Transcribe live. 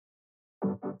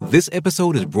This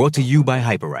episode is brought to you by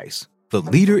Hyperice, the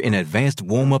leader in advanced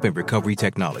warm-up and recovery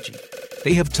technology.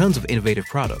 They have tons of innovative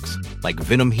products, like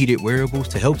Venom-heated wearables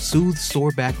to help soothe sore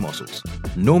back muscles,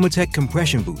 Normatec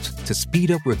compression boots to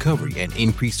speed up recovery and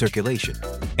increase circulation,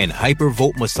 and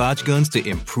Hypervolt massage guns to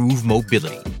improve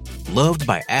mobility. Loved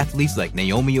by athletes like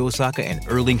Naomi Osaka and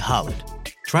Erling Haaland.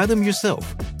 Try them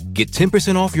yourself. Get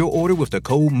 10% off your order with the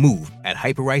code MOVE at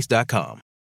hyperice.com.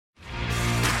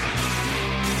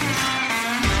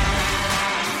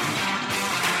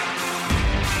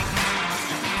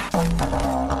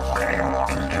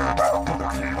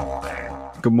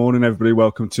 Good morning, everybody.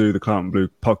 Welcome to the Claret and Blue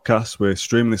podcast. We're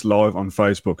streaming this live on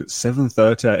Facebook at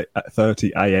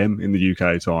 7:30 a.m. in the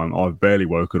UK time. I've barely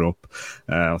woken up.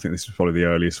 I think this is probably the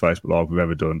earliest Facebook live we've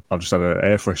ever done. I've just had an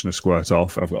air freshener squirt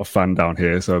off. I've got a fan down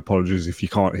here, so apologies if you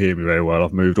can't hear me very well.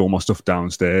 I've moved all my stuff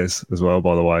downstairs as well,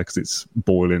 by the way, because it's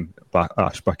boiling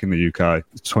ash back in the UK.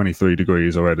 It's 23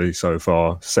 degrees already so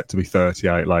far, set to be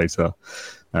 38 later.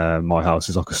 My house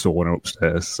is like a sauna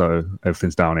upstairs, so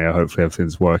everything's down here. Hopefully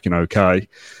everything's working okay.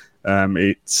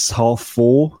 It's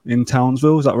 4:30 in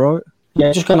Townsville, is that right?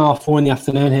 Yeah, just gone 4:30 in the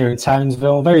afternoon here in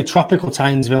Townsville. Very tropical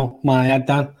Townsville, my head,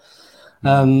 Dan.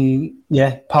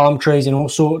 Palm trees and all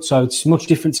sorts, so it's much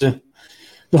different to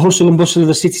the hustle and bustle of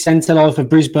the city centre life of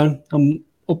Brisbane. I'm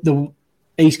up the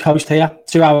east coast here,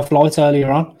 2-hour flight earlier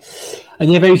on.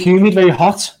 And yeah, very humid, very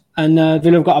hot. And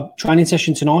Villa have got a training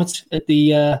session tonight at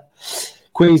the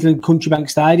Queensland Country Bank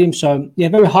Stadium. So, yeah,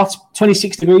 very hot,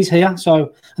 26 degrees here.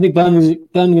 So, I think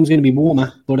Birmingham's going to be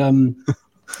warmer. But,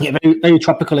 yeah, very, very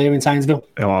tropical here in Townsville.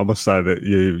 Yeah, well, I must say that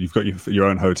you've got your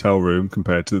own hotel room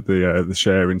compared to the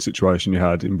sharing situation you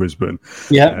had in Brisbane.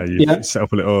 Yeah, you've set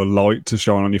up a little light to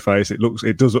shine on your face.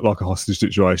 It does look like a hostage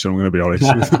situation, I'm going to be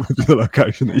honest, with the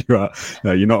location that you're at.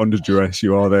 No, you're not under duress.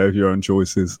 You are there with your own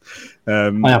choices.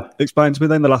 Explain to me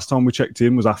then, the last time we checked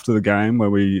in was after the game, where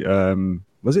we...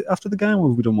 was it after the game, or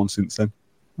have we done one since then?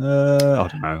 I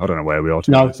don't know where we are.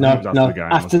 No.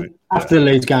 After the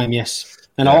Leeds game, yes.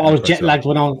 And I was jet lagged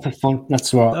when I was for fun.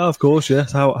 That's right. Oh, of course,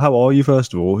 yes. How are you,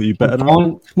 first of all? Are you better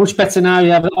now? Much better now.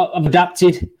 Yeah, I've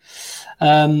adapted,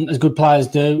 as good players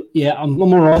do. Yeah, I'm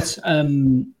all right.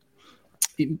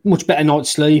 Much better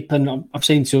night's sleep, and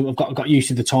I've got used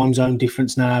to the time zone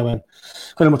difference now, and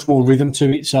got a much more rhythm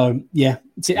to it. So yeah,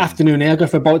 it's the afternoon now. I'll go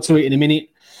for a bite to it in a minute,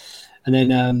 and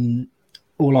then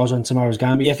all eyes on tomorrow's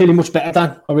game. But yeah, feeling much better,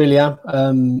 Dan. I really am.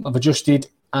 I've adjusted,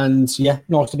 and yeah,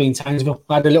 nice to be in Townsville.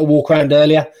 I had a little walk around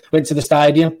earlier. Went to the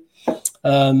stadium.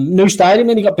 New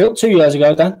stadium, only got built 2 years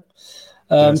ago, Dan.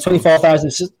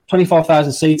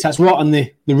 25,000 seats. That's right on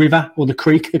the river, or the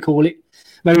creek, they call it.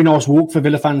 Very nice walk for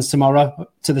Villa fans tomorrow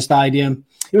to the stadium.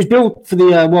 It was built for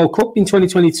the World Cup in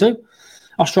 2022.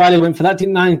 Australia went for that,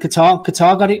 didn't they? And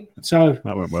Qatar got it. So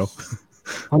that went well.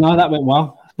 I know that went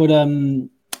well. But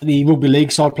the rugby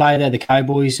league side play there, the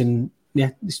Cowboys, and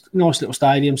yeah, it's a nice little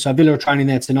stadium. So Villa are training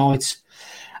there tonight,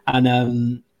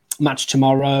 and match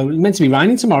tomorrow. It's meant to be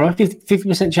raining tomorrow.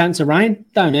 50% chance of rain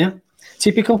down here.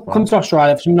 Typical. Wow. Come to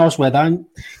Australia for some nice weather, and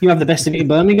you have the best of it in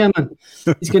Birmingham. And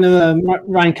it's going to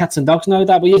rain cats and dogs, no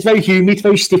doubt. But yeah, it's very humid,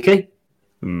 very sticky.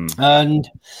 And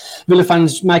Villa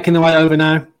fans making their way over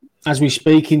now as we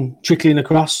speak, trickling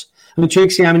across. I'm intrigued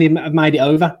to see how many have made it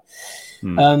over.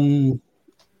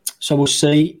 So we'll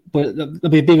see. But there'll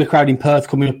be a bigger crowd in Perth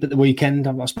coming up at the weekend.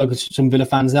 I've spoken to some Villa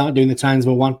fans. They aren't doing the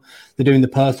Townsville one. They're doing the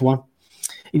Perth one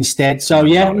instead. So,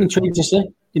 yeah, I'm intrigued to see.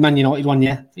 The Man United one,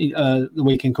 the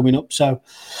weekend coming up. So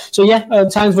yeah,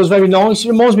 Townsville's very nice. It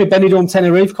reminds me of Benidorm,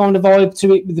 Tenerife kind of vibe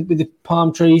to it, with the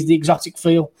palm trees, the exotic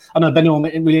feel. I know Benidorm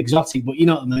isn't really exotic, but you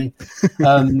know what I mean.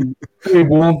 Very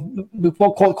warm,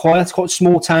 quite quiet, quite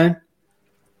small town.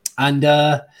 And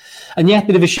yeah,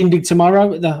 bit of a shindig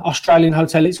tomorrow at the Australian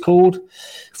hotel, it's called.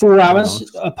 4 hours,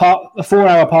 a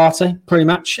 4-hour party, pretty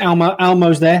much.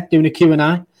 Almo's there doing a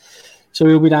Q&A. So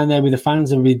we'll be down there with the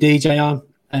fans, there'll be a DJ on,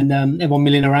 and everyone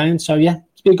milling around. So yeah,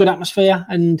 it's been a good atmosphere,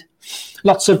 and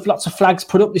lots of flags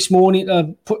put up this morning,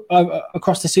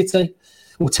 across the city,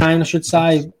 or town, I should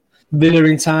say. Villa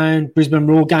in town, Brisbane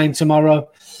Roar game tomorrow.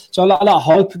 So a lot of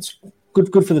hype. It's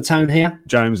good for the town here.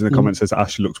 James in the comments says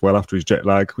Ashley looks well after his jet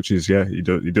lag, which is, yeah, he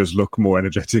does lolook more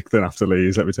energetic than after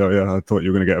Leeds, let me tell you. I thought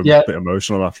you were going to get a bit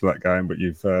emotional after that game, but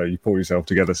you've pulled yourself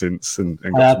together since and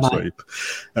got some sleep.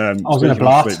 I was going to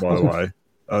blart. Sleep, by the way.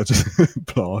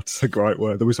 Blart, it's a great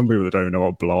word. There'll be some people that don't know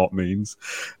what blart means.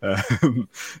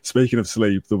 Speaking of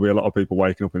sleep, there'll be a lot of people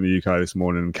waking up in the UK this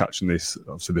morning and catching this.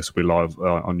 Obviously, this will be live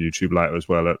on YouTube later as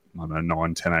well at,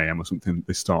 9, 10 a.m. or something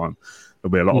this time.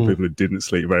 there'll be a lot of people who didn't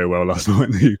sleep very well last night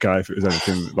in the UK. If it was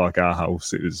anything like our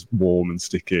house, it was warm and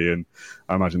sticky, and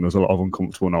I imagine there was a lot of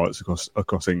uncomfortable nights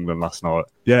across England last night.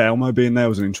 Yeah, Elmo being there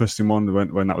was an interesting one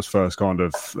when that was first kind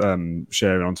of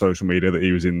sharing on social media that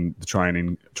he was in the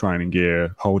training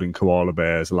gear holding koala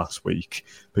bears last week.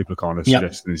 People are kind of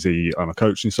suggesting is he on a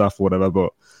coaching staff or whatever,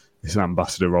 but it's an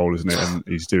ambassador role, isn't it? And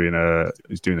he's doing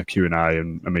a Q&A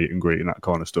and a meet and greet and that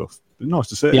kind of stuff. Nice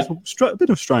to see. It's a bit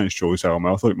of a strange choice,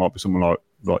 Elmo. I thought it might be someone like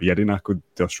Jedinak with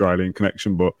the Australian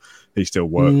connection, but he still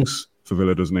works for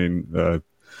Villa, doesn't he? In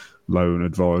loan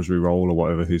advisory role or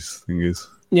whatever his thing is.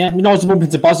 Yeah, I was bumping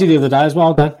into Bozzy the other day as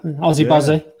well, Dan. Aussie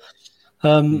Bozzy.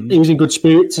 He was in good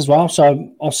spirits as well,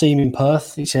 so I'll see him in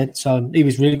Perth, he said. So he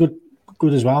was really good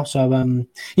as well. So,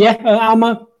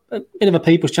 Elmo, a bit of a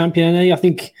people's champion, I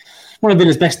think one of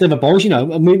Villa's best ever boys,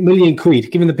 £1 million,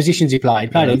 given the positions he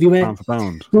played everywhere. Pound for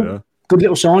pound, Good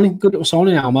little signing,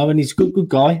 Elmo, and he's a good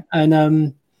guy.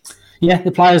 And,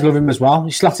 the players love him as well.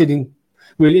 He slotted in,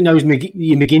 really knows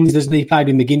McGinn's, doesn't he? He played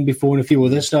in McGinn before and a few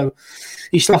others, so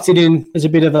he slotted in as a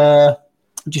bit of a,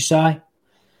 what'd you say, a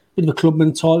bit of a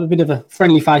clubman type, a bit of a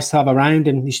friendly face to have around,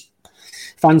 and his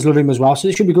fans love him as well. So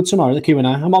it should be good tomorrow, the Q&A.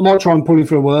 I might try and pull him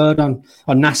for a word on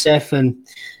Nassef and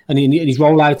his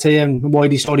rollout here and why he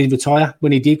decided to retire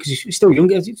when he did, because he's still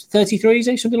young. Is it 33, is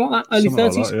he? Something like that? Early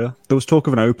 30s? Like that, yeah. There was talk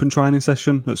of an open training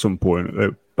session at some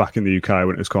point back in the UK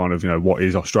when it was kind of, what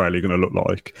is Australia going to look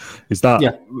like? Is that,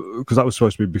 because that was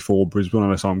supposed to be before Brisbane,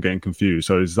 unless I'm getting confused.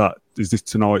 So is this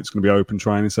tonight's going to be open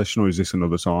training session, or is this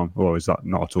another time? Or is that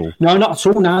not at all? No, not at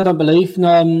all, no, I don't believe.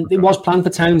 It was planned for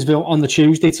Townsville on the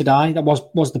Tuesday today. That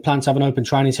was the plan to have an open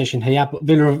training session here, but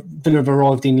Villa have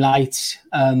arrived in late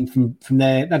from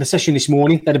there. They had a session this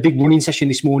morning. They had a big running session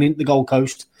this morning at the Gold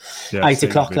Coast, 8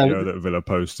 o'clock. The video that Villa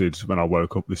posted when I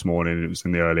woke up this morning, it was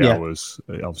in the early hours,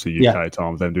 obviously UK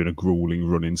time, them doing a grueling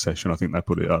running session, I think they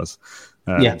put it as.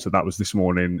 So that was this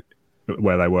morning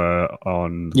where they were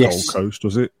on Gold Coast,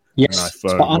 was it? Yes.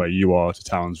 And I where you are to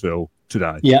Townsville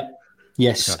today. Yeah.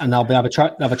 Yes. Okay. And they'll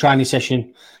have a training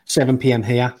session 7 p.m.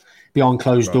 here behind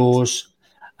closed doors.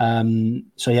 They'll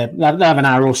have an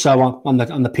hour or so on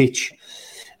the pitch,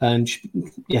 and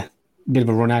a bit of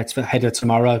a run out for header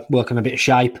tomorrow, work on a bit of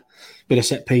shape, bit of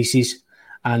set pieces,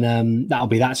 and that'll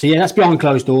be that. So that's behind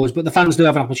closed doors, but the fans do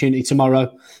have an opportunity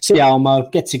tomorrow. See Elmo,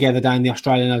 get together down the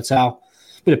Australian Hotel,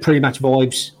 bit of pre-match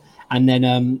vibes, and then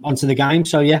onto the game.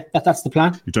 So that's the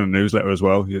plan. You've done a newsletter as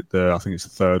well. I think it's the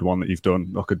third one that you've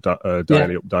done, like a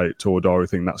daily update tour diary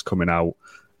thing that's coming out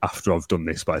after I've done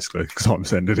this, basically, because I'm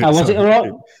sending it. Was it all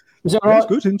right? Was it all right? It's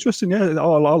good, interesting. Yeah, I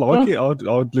like it.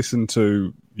 I'd listen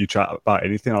to you chat about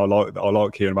anything. I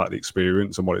like hearing about the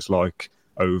experience and what it's like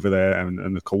over there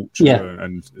and the culture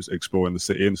and exploring the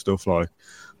city and stuff. Like,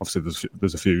 obviously,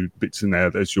 there's a few bits in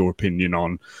there that's your opinion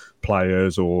on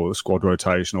players or squad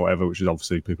rotation or whatever, which is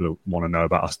obviously people who want to know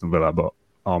about Aston Villa, but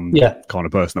I'm the kind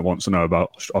of person that wants to know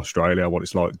about Australia, what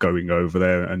it's like going over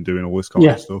there and doing all this kind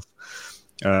of stuff.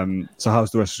 So how's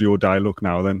the rest of your day look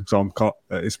now then? Because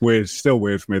it's weird, still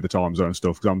weird for me, the time zone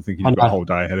stuff, because I'm thinking you've got a whole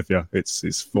day ahead of you.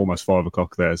 It's almost 5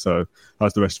 o'clock there. So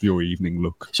how's the rest of your evening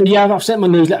look? So I've sent my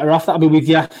newsletter off. That'll be with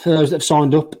you for those that have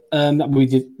signed up. That'll be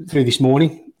with you through this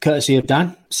morning, courtesy of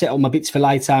Dan. Set up my bits for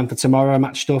later time for tomorrow,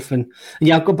 match stuff, and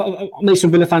I'll meet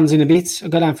some Villa fans in a bit. I'll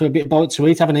go down for a bit of bite to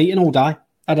eat. Haven't eaten all day.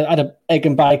 I had a egg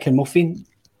and bacon muffin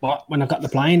when I got the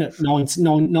plane at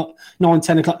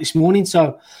 9-10 o'clock this morning,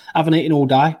 so I haven't eaten all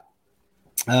day.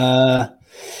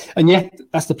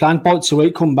 That's the plan. Bite to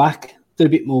eat, come back, do a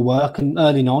bit more work and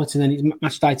early night, and then it's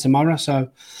match day tomorrow. So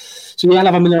I'll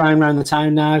have a mill around the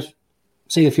town now,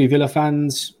 see a few Villa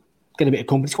fans, get a bit of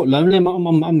company. It's quite lonely. I'm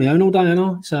on my own all day, aren't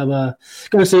I? So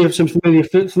going to see some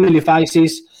familiar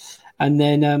faces, and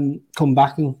then come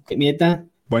back and get my head down.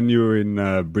 When you were in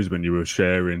Brisbane, you were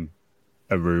sharing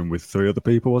a room with 3 other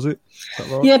people, was it? Is that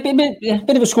right? Yeah,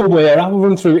 bit of a schoolboy era. We'll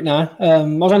run through it now. I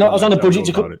was on a budget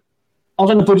to come. I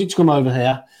was on a budget to come over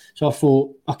here, so I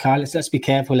thought, okay, let's be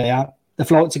careful here. The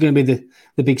flights are going to be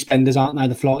the big spenders, aren't they?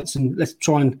 The flights, and let's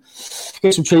try and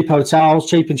get some cheap hotels,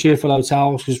 cheap and cheerful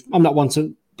hotels, because I'm not one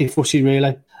to be fussy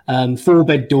really.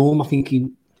 4-bed dorm. I think a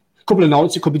couple of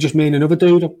nights it could be just me and another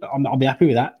dude. I'll be happy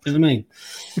with that. You know what I mean?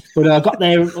 But I got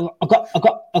there.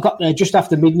 I got there just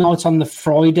after midnight on the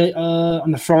Friday.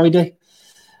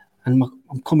 And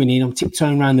I'm coming in, I'm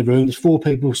tiptoeing around the room. There's 4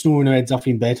 people snoring their heads off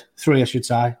in bed. 3, I should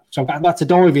say. So I've got to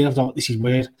dive in. I thought, this is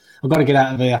weird. I've got to get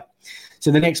out of here.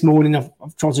 So the next morning, I've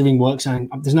tried to ring work saying,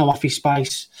 there's no office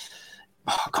space.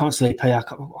 I can't sleep here.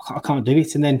 I can't do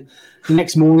it. And then the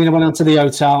next morning, I went onto the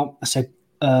hotel. I said,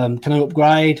 can I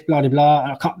upgrade? Blah, blah,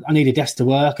 blah. I need a desk to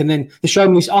work. And then they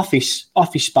showed me this office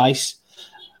space.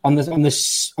 on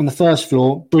the first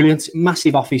floor. Brilliant,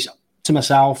 massive office to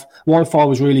myself. Wi-Fi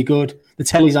was really good. The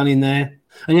telly's on in there.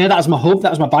 And yeah, that was my hub.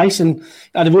 That was my base. And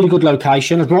I had a really good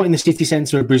location. I was right in the city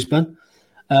centre of Brisbane.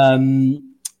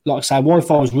 Like I say,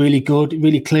 Wi-Fi was really good,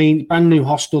 really clean, brand new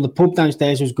hostel. The pub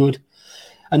downstairs was good.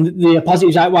 And the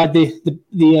positives outweighed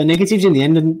the negatives in the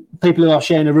end. And people who I was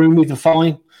sharing a room with were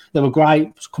fine. They were great.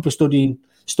 A couple studying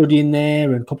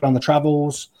there and a couple on the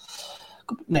travels.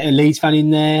 A Leeds fan in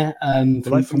there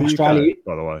from Australia. UK,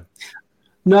 by the way.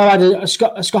 No, I had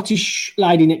a Scottish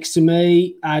lady next to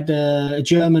me. I had a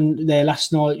German there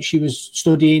last night. She was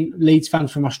studying. Leeds fan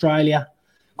from Australia.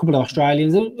 A couple of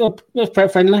Australians. They were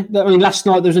pretty friendly. I mean, last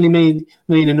night there was only me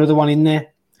and another one in there,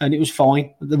 and it was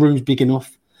fine. The room's big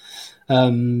enough.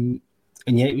 And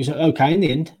yeah, it was okay in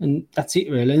the end. And that's it,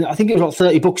 really. I think it was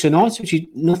like $30 a night, which is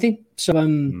nothing. So,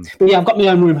 but yeah, I've got my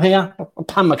own room here. I'll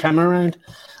pan my camera around.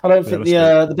 I don't think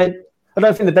the bed. I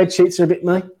don't think the bed sheets are a bit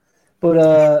me,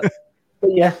 but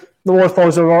yeah, the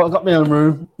Wi-Fi's all right. I've got my own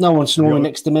room. No one's snoring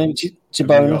next to me, which is a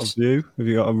bonus. Have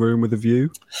you got a room with a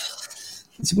view?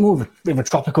 It's more of a bit of a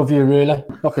tropical view, really,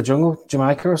 like a jungle,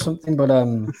 Jamaica or something. But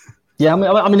yeah,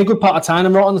 I'm in a good part of town.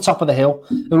 I'm right on the top of the hill.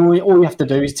 And all you have to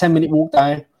do is 10-minute walk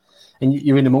down, and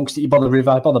you're in amongst it. You're by the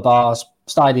river, by the bars,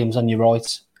 stadiums on your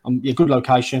right. You're a good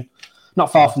location,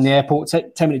 not far from the airport.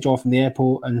 10-minute drive from the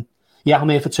airport, and yeah, I'm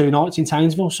here for 2 nights in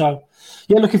Townsville. So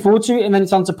yeah, looking forward to it. And then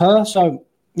it's on to Perth. So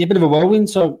yeah, a bit of a whirlwind.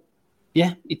 So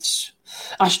yeah, it's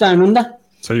Ash down under.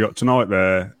 So you got tonight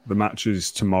there. The match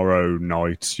is tomorrow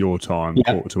night, your time,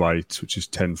 7:45, which is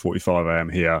 10:45 a.m.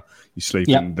 here. You're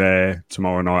sleeping there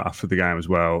tomorrow night after the game as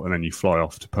well, and then you fly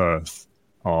off to Perth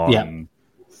on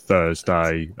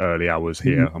Thursday, early hours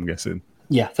here, I'm guessing.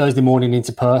 Yeah, Thursday morning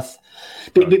into Perth.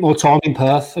 Bit more time in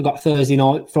Perth. I got Thursday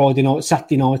night, Friday night,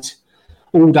 Saturday night,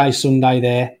 all day Sunday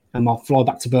there, and I'll fly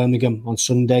back to Birmingham on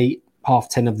Sunday,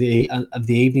 10:30 of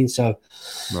the evening. So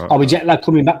I'll be jet lag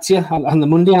coming back to you on the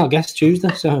Monday, I guess,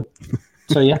 Tuesday. So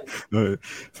yeah. For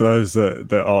those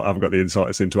that haven't got the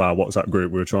insights into our WhatsApp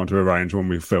group, we were trying to arrange when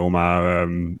we film our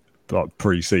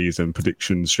pre-season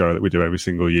predictions show that we do every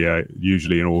single year,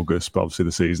 usually in August, but obviously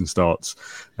the season starts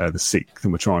the 6th,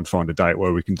 and we're trying to find a date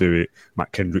where we can do it.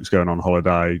 Matt Kendrick's going on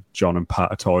holiday. John and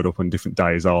Pat are tied up on different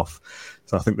days off.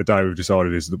 So I think the day we've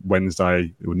decided is the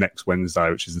next Wednesday,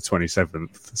 which is the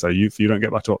 27th. So if you don't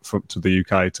get back to the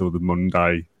UK till the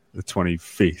Monday, the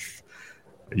 25th,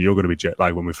 you're going to be jet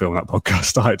lagged when we film that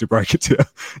podcast. I hate to break it to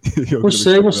you. We'll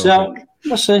see.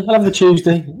 I'll have the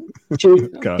Tuesday.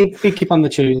 Keep on the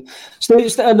Tuesday. So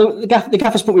the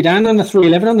gaffer's put me down on the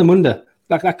 3:11 on the Monday.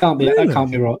 Like that can't be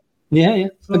right. Yeah.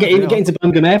 I get into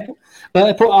Birmingham Airport, but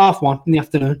I put 1:30 in the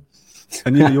afternoon.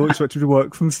 And you're expected to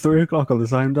work from 3:00 on the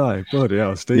same day. Bloody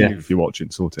hell, Steve, if you're watching,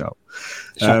 sort it out.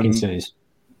 Shocking series.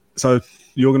 So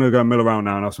you're going to go and mill around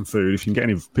now and have some food. If you can get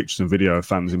any pictures and video of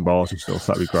fans in bars and stuff,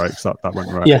 that'd be great. Because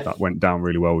that went down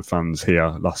really well with fans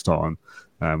here last time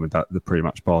with the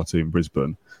pre-match party in Brisbane.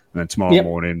 And then tomorrow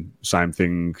morning, same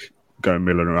thing. Going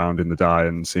milling around in the day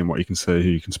and seeing what you can see, who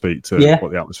you can speak to,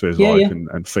 what the atmosphere is like,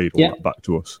 and feed all that back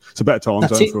to us. It's a better time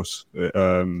zone for us.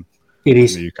 It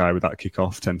is in the UK with that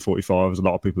kickoff 10:45. There's a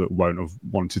lot of people that won't have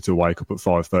wanted to wake up at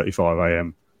 5:35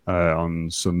 a.m. On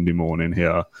Sunday morning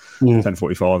here.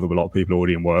 10:45. There'll be a lot of people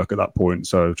already in work at that point,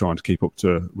 so trying to keep up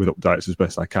with updates as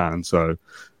best I can. So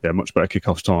yeah, much better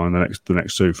kickoff time the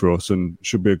next two for us, and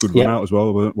should be a good run out as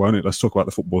well, won't it? Let's talk about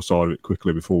the football side of it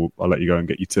quickly before I let you go and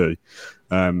get your tea.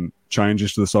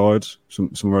 Changes to the side, some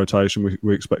rotation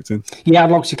we're expecting. Yeah,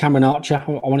 I'd like to see Cameron Archer.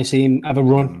 I want to see him have a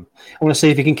run. I want to see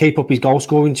if he can keep up his goal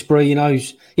scoring spree. You know,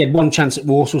 he had one chance at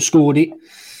Walsall, scored it.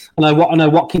 I know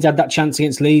Watkins had that chance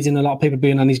against Leeds, and a lot of people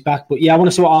being on his back. But yeah, I want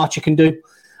to see what Archer can do.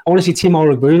 I want to see Tim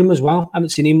O'Reilly as well. I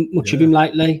haven't seen much of him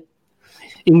lately.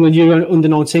 England Euro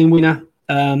under-19 winner.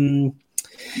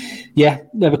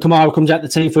 Whether Kamara comes out the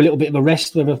team for a little bit of a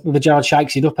rest, whether Gerrard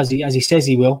shakes it up as he says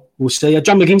he will, we'll see.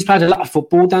 John McGinn's played a lot of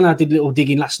football. Dan, I did a little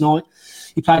digging last night.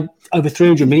 He played over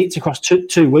 300 minutes across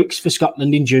 2 weeks for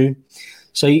Scotland in June.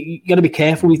 So you got to be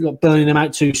careful with burning them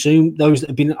out too soon. Those that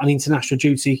have been on international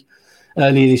duty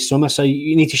earlier this summer, so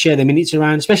you need to share their minutes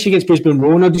around, especially against Brisbane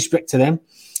Roar. No disrespect to them.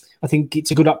 I think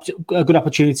it's a good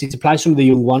opportunity to play some of the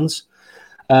young ones,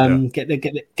 get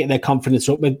their confidence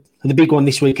up. But the big one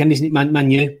this weekend, isn't it, Man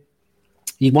U?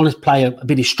 You want to play a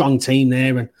bit of strong team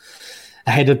there, and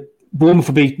ahead of Bournemouth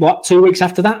will be 2 weeks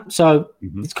after that. So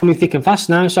it's coming thick and fast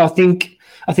now. So I think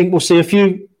we'll see a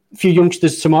few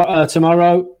youngsters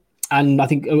tomorrow, and I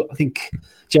think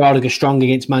Gerrard will go strong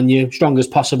against Man U, strong as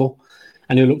possible,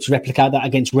 and he'll look to replicate that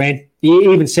against Rennes.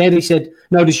 He said,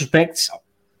 no disrespect,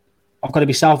 I've got to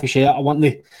be selfish here. I want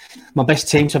my best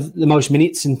team to have the most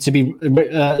minutes and to be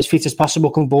as fit as possible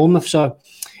come Bournemouth. So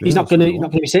he's not going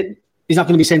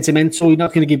to be sentimental. He's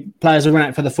not going to give players a run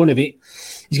out for the fun of it.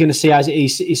 He's going to see as he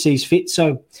sees fit.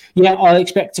 So yeah, I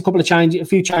expect a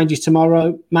few changes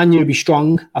tomorrow. Man U will be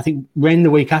strong. I think Rennes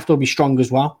the week after will be strong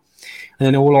as well. And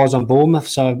then all eyes on Bournemouth.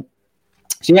 So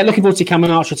yeah, looking forward to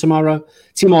Cameron Archer tomorrow.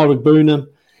 Timur Igbunam.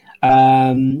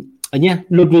 And yeah,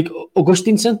 Ludwig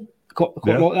Augustinsson. Quite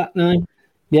like that name.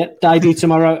 Yeah, debut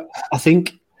tomorrow, I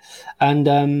think.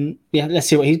 And yeah, let's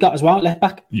see what he's got as well, left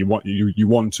back. You want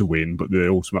to win, but the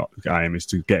ultimate aim is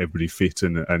to get everybody fit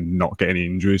and not get any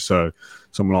injuries. So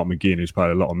someone like McGinn, who's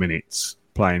played a lot of minutes,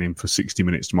 playing him for 60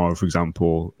 minutes tomorrow, for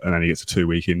example, and then he gets a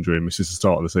 2-week injury and misses the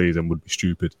start of the season would be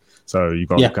stupid. So you've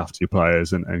got to look after your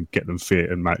players and get them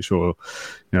fit and make sure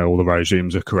all the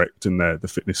regimes are correct and the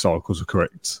fitness cycles are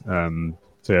correct.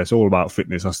 So yeah, it's all about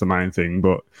fitness. That's the main thing.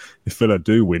 But if Villa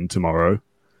do win tomorrow,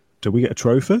 do we get a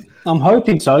trophy? I'm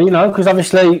hoping so, because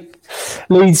obviously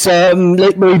Leeds,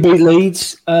 we beat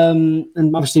Leeds, and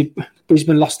obviously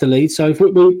Brisbane lost to Leeds. So if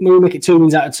we make it 2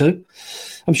 wins out of 2,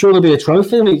 I'm sure there'll be a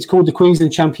trophy. I mean, it's called the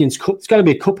Queensland Champions Cup. It's got to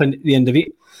be a cup at the end of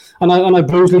it. I know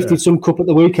Bruce lifted some cup at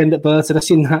the weekend at Burton. I've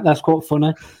seen that. That's quite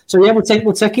funny. So yeah, we'll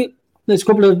take it. There's a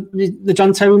couple of the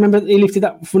John Terry. Remember he lifted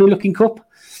that funny looking cup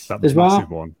as well. Massive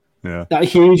one. Yeah, that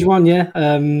huge one. Yeah.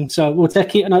 So we'll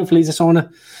take it, and hopefully it's a sign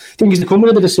of things to come with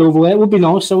a bit of silverware. It would be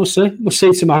nice. So we'll see. We'll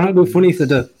see tomorrow. It'll be funny if they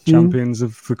do. Champions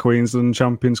of the Queensland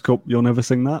Champions Cup. You'll never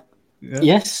sing that. Yeah.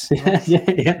 Yes.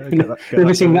 Yeah.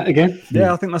 Never sing that again.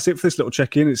 Yeah, I think that's it for this little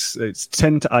check-in. It's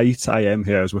 10 to 8 a.m.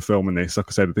 here as we're filming this. Like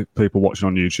I said, the people watching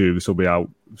on YouTube, this will be out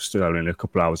still only a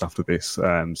couple of hours after this.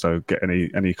 So get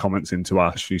any comments into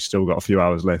Ash. He's still got a few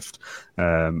hours left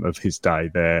of his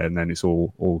day there, and then it's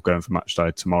all going for match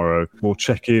day tomorrow. We'll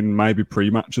check in maybe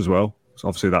pre-match as well. So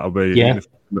obviously that'll be at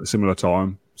a similar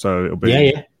time. So it'll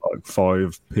be like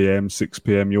 5 p.m, 6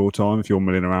 p.m. your time if you're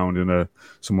milling around in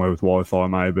somewhere with Wi-Fi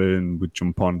maybe, and we'd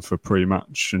jump on for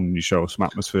pre-match and you show us some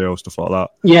atmosphere or stuff like that.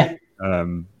 Yeah.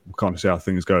 We'll kind of see how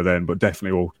things go then, but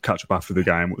definitely we'll catch up after the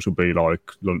game, which will be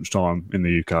like lunchtime in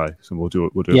the UK. So we'll do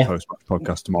a post-match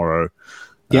podcast tomorrow.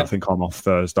 I think I'm off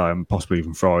Thursday and possibly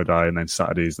even Friday, and then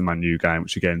Saturday is the Man U game,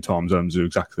 which again time zones are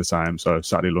exactly the same. So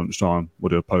Saturday lunchtime we'll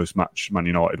do a post-match Man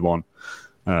United one.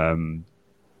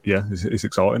 Yeah, it's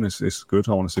exciting. It's good.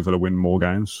 I want to see Villa win more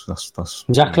games. That's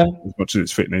exactly as much as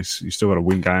it's fitness. You still got to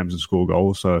win games and score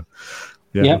goals. So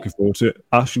yeah, looking forward to it.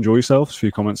 Ash, enjoy yourself. A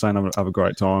few comments saying have a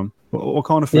great time. What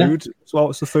kind of food? So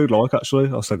what's the food like?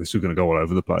 Actually, I said this was going to go all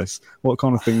over the place. What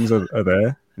kind of things are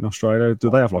there in Australia? Do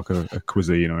they have like a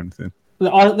cuisine or anything? They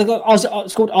got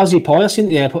it's called Aussie pie. I seen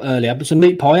the airport earlier, but some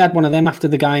meat pie. I had one of them after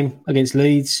the game against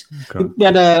Leeds. Okay. We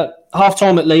had a half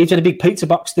time at Leeds. Had a big pizza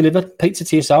box delivered. Pizza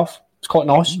to yourself. It's quite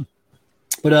nice.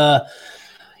 But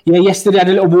yesterday I had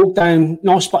a little walk down,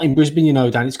 nice spot in Brisbane,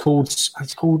 Dan. It's called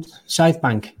South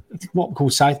Bank. What we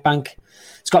call South Bank.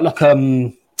 It's got like a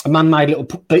man-made little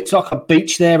it's like a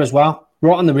beach there as well,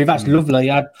 right on the river. It's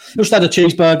lovely. I just had a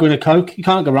cheeseburger and a Coke. You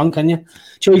can't go wrong, can you?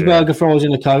 Cheeseburger, fries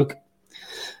and a Coke.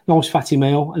 Nice fatty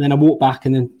meal. And then I walked back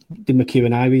and then did my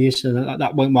Q&A with you. So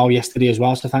that went well yesterday as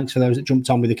well. So thanks for those that jumped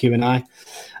on with the Q&A.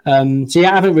 So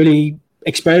yeah, I haven't really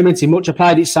experimented much. I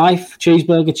played it safe,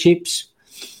 cheeseburger, chips,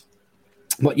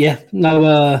 but yeah,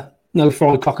 no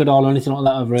fried crocodile or anything like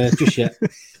that over here just yet.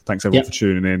 Thanks everyone for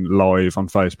tuning in live on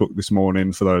Facebook this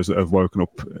morning for those that have woken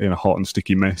up in a hot and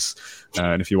sticky mess.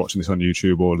 And if you're watching this on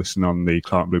YouTube or listening on the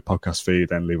Claret and Blue podcast feed,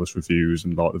 then leave us reviews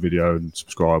and like the video and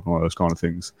subscribe and all those kind of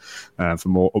things for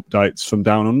more updates from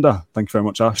Down Under. Thank you very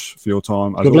much, Ash, for your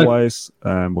time as always.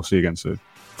 We'll see you again soon.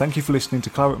 Thank you for listening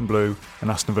to Claret and Blue and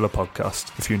Aston Villa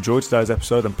podcast. If you enjoyed today's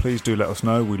episode, then please do let us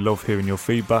know. We love hearing your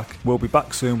feedback. We'll be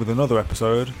back soon with another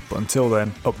episode, but until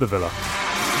then, up the Villa.